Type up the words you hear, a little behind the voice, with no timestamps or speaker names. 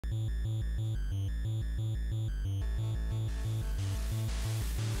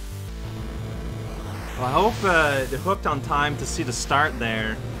Well, I hope they're hooked on time to see the start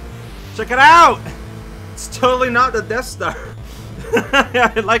there. Check it out! It's totally not the Death Star.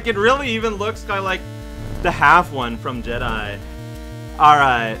 Like, it really even looks kind of like the half one from Jedi.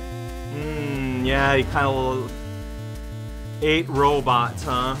 Alright. Yeah, he kind of ate robots,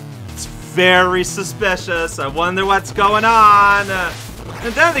 huh? It's very suspicious. I wonder what's going on.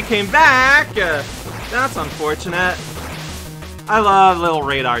 And then they came back. That's unfortunate. I love little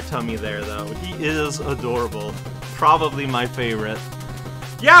Radar Tummy there, though. He is adorable. Probably my favorite.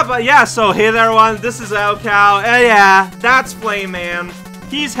 Yeah, but yeah, so hey there, everyone. This is Cow. Yeah, that's Flame Man.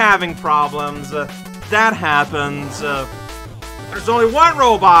 He's having problems. That happens. There's only one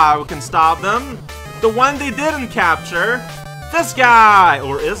robot who can stop them. The one they didn't capture. This guy.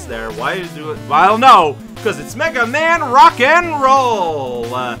 Or is there? Why do you do it? Well, I don't know. Because it's MegaMan Rock and Roll.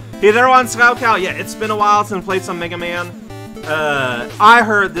 Hey there, everyone. Cow. Yeah, it's been a while since I played some Mega Man. I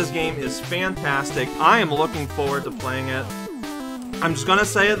heard this game is fantastic. I am looking forward to playing it. I'm just gonna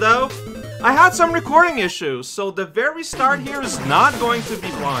say it though, I had some recording issues, so the very start here is not going to be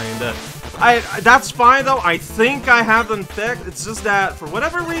blind. That's fine though, I think I have them fixed, it's just that, for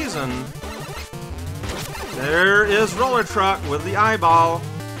whatever reason, there is Roller Truck with the eyeball.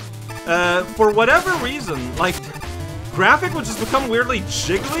 For whatever reason, like, graphic would just become weirdly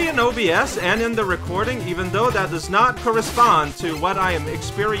jiggly in OBS and in the recording, even though that does not correspond to what I am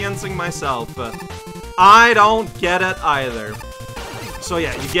experiencing myself. I don't get it either. So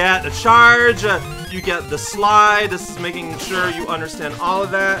yeah, you get a charge, you get the slide. This is making sure you understand all of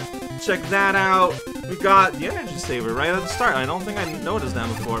that. Check that out. We got the energy saver right at the start. I don't think I noticed that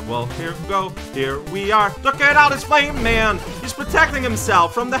before. Well, here we go. Here we are. Look at out, it's Flame Man. He's protecting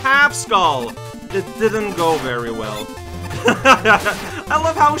himself from the half skull. It didn't go very well. I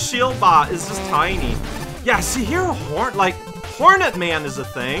love how Shieldbot is just tiny. Yeah, see here, Hornet Man is a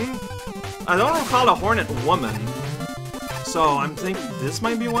thing. I don't recall a Hornet Woman. So I'm thinking this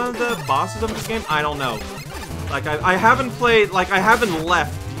might be one of the bosses of this game. I don't know. Like I haven't played. Like I haven't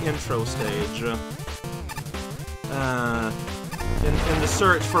left the intro stage. In the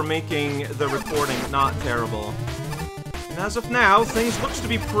search for making the recording not terrible. And as of now, things looks to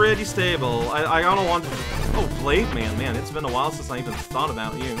be pretty stable. I don't want to... Oh, Blade Man, man, it's been a while since I even thought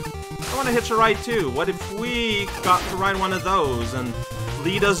about you. I want to hitch a ride too. What if we got to ride one of those and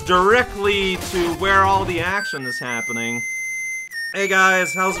lead us directly to where all the action is happening? Hey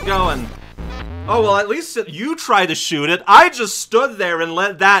guys, how's it going? Oh, well, at least you tried to shoot it. I just stood there and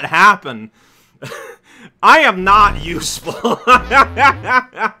let that happen. I am not useful.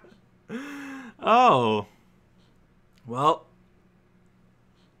 Oh. Well.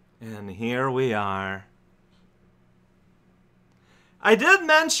 And here we are. I did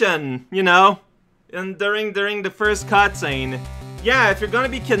mention, you know, during the first cutscene, yeah, if you're gonna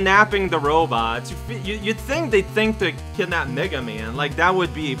be kidnapping the robots, you'd think they'd think to kidnap Mega Man. Like, that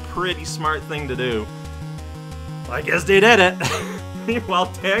would be a pretty smart thing to do. Well, I guess they did it. Well,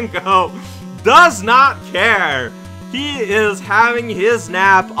 Tango does not care. He is having his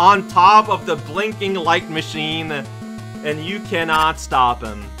nap on top of the blinking light machine, and you cannot stop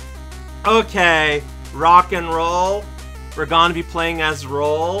him. Okay, Rock and Roll. We're gonna be playing as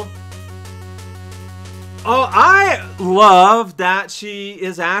Roll. Oh, I love that she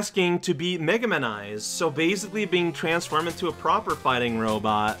is asking to be Megamanized, so basically being transformed into a proper fighting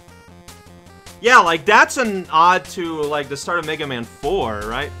robot. Yeah, like, that's an odd to, like, the start of Mega Man 4,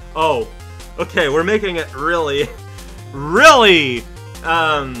 right? Oh, okay, we're making it really, really,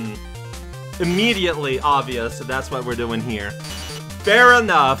 immediately obvious that that's what we're doing here. Fair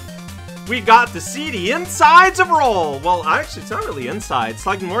enough. We got to see the insides of Roll. Well, actually, it's not really inside. It's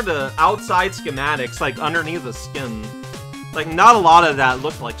like more the outside schematics, like underneath the skin. Like, not a lot of that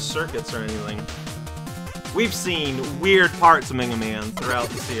looked like circuits or anything. We've seen weird parts of Mega Man throughout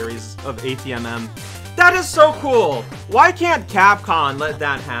the series of ATMM. That is so cool. Why can't Capcom let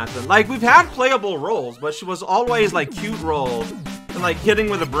that happen? Like, we've had playable Rolls, but she was always, like, cute Roll and, like, hitting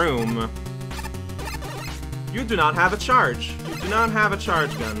with a broom. You do not have a charge. You do not have a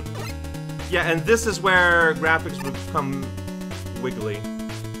charge gun. Yeah, and this is where graphics would become wiggly.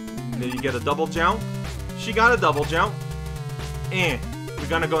 Did you get a double jump? She got a double jump. We're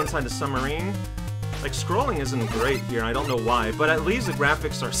gonna go inside the submarine. Like, scrolling isn't great here, I don't know why, but at least the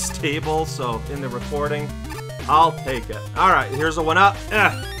graphics are stable, so in the recording, I'll take it. Alright, here's a 1-up.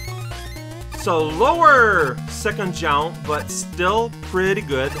 So, lower second jump, but still pretty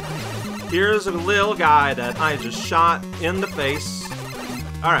good. Here's a little guy that I just shot in the face.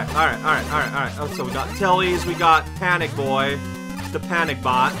 Alright. Oh, so we got Tillies, we got Panic Boy, the Panic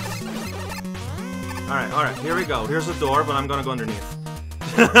Bot. Alright, here we go. Here's the door, but I'm gonna go underneath.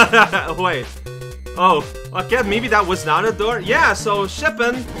 Wait. Oh, okay, maybe that was not a door? Yeah, so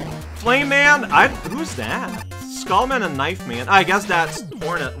shipping. Flame Man, who's that? Skullman and Knife Man. I guess that's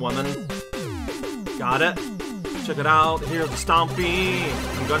Hornet Woman. Got it. Check it out. Here's the Stompy.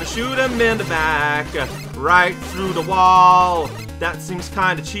 I'm gonna shoot him in the back. Right through the wall. That seems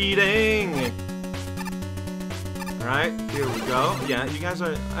kinda cheating. Alright, here we go. Yeah, you guys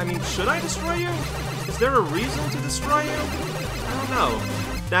are... I mean, should I destroy you? Is there a reason to destroy you? I don't know.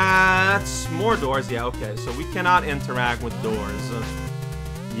 That's more doors. Yeah, okay. So we cannot interact with doors.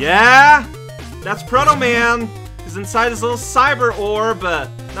 Yeah! That's Proto Man! He's inside this little cyber orb.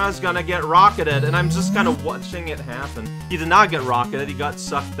 Now he's gonna get rocketed, and I'm just kind of watching it happen. He did not get rocketed, he got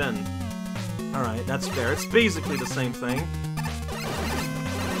sucked in. Alright, that's fair. It's basically the same thing.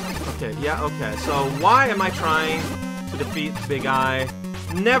 Okay, yeah, okay. So why am I trying to defeat Big Eye?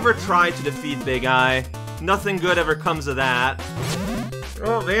 Never try to defeat Big Eye. Nothing good ever comes of that.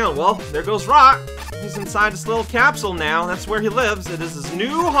 Oh man, well, there goes Rock. He's inside this little capsule now. That's where he lives. It is his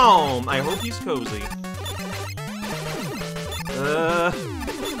new home. I hope he's cozy.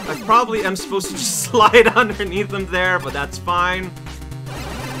 I probably am supposed to just slide underneath him there, but that's fine.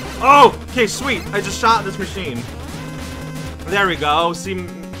 Oh, okay, sweet. I just shot this machine. There we go. See,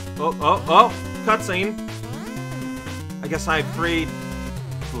 oh, cutscene. I guess I freed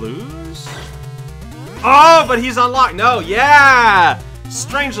Blues? Oh, but he's unlocked. No, yeah!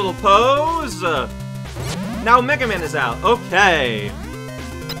 Strange little pose. Now Mega Man is out. Okay.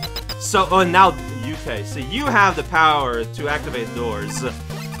 So, oh, now, UK. So you have the power to activate doors.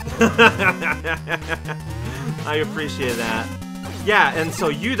 I appreciate that. Yeah, and so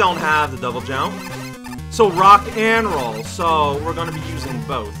you don't have the double jump. So rock and roll. So we're gonna be using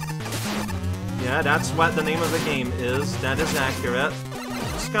both. Yeah, that's what the name of the game is. That is accurate.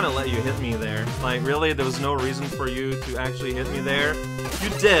 Just gonna let you hit me there. Like, really? There was no reason for you to actually hit me there? You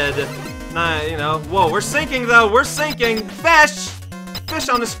did. Nah, you know. Whoa, we're sinking though. We're sinking. Fish! Fish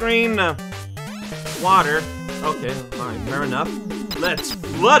on the screen. Water. Okay, fine. Fair enough. Let's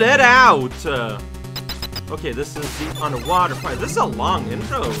flood it out. Okay, this is deep underwater part. This is a long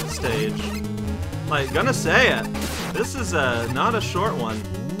intro stage. Like, gonna say it. This is not a short one.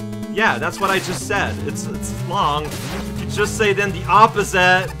 Yeah, that's what I just said. It's long. You just say then the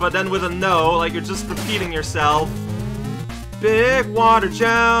opposite, but then with a no, like you're just repeating yourself. Big water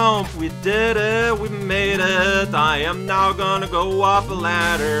jump, we did it, we made it. I am now gonna go up a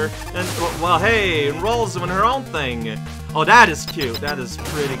ladder. And, well, hey, and Roll's doing her own thing. Oh, that is cute. That is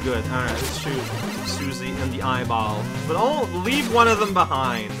pretty good. Alright, let's shoot Susie in the eyeball. But leave one of them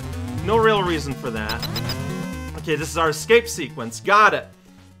behind. No real reason for that. Okay, this is our escape sequence. Got it.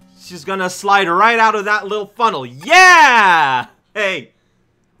 She's gonna slide right out of that little funnel. Yeah! Hey.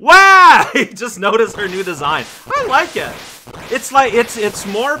 Wow! Just notice her new design. I like it. It's like, it's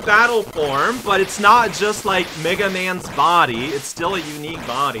more battle form, but it's not just like Mega Man's body. It's still a unique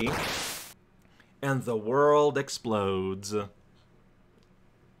body. And the world explodes.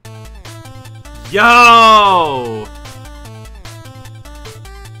 Yo!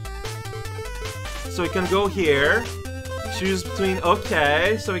 So we can go here. Choose between,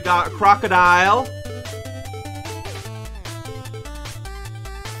 okay, so we got Crocodile.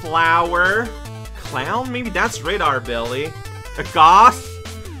 Flower. Clown? Maybe that's Radar Billy. A Goth.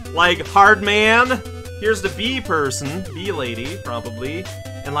 Like, Hard Man. Here's the bee person. Bee lady, probably.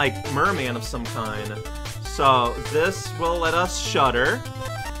 And like, merman of some kind. So, this will let us shudder.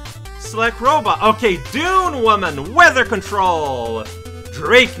 Select robot. Okay, Dune Woman. Weather Control.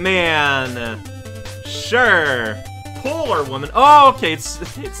 Drake Man. Sure. Polar Woman. Oh, okay,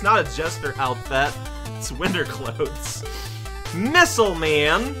 it's not a jester outfit. It's winter clothes. Missile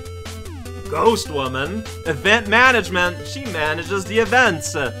Man. Ghost Woman. Event Management. She manages the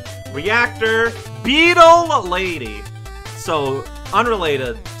events. Reactor. Beetle Lady. So,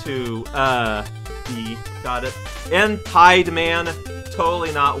 unrelated to, B. Got it. And Tide Man.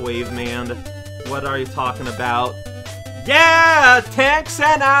 Totally not Wave Man. What are you talking about? Yeah! Tanks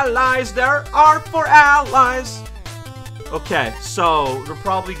and allies. There are for allies. Okay, so there are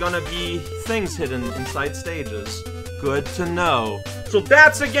probably gonna be things hidden inside stages. Good to know. So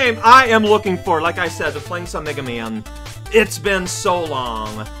that's a game I am looking for. Like I said, playing some Mega Man. It's been so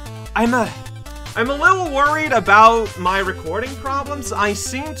long. I'm a little worried about my recording problems. I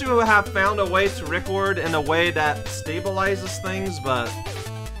seem to have found a way to record in a way that stabilizes things, but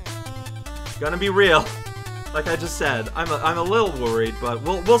gonna be real. Like I just said, I'm a little worried, but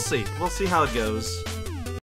we'll see. We'll see how it goes.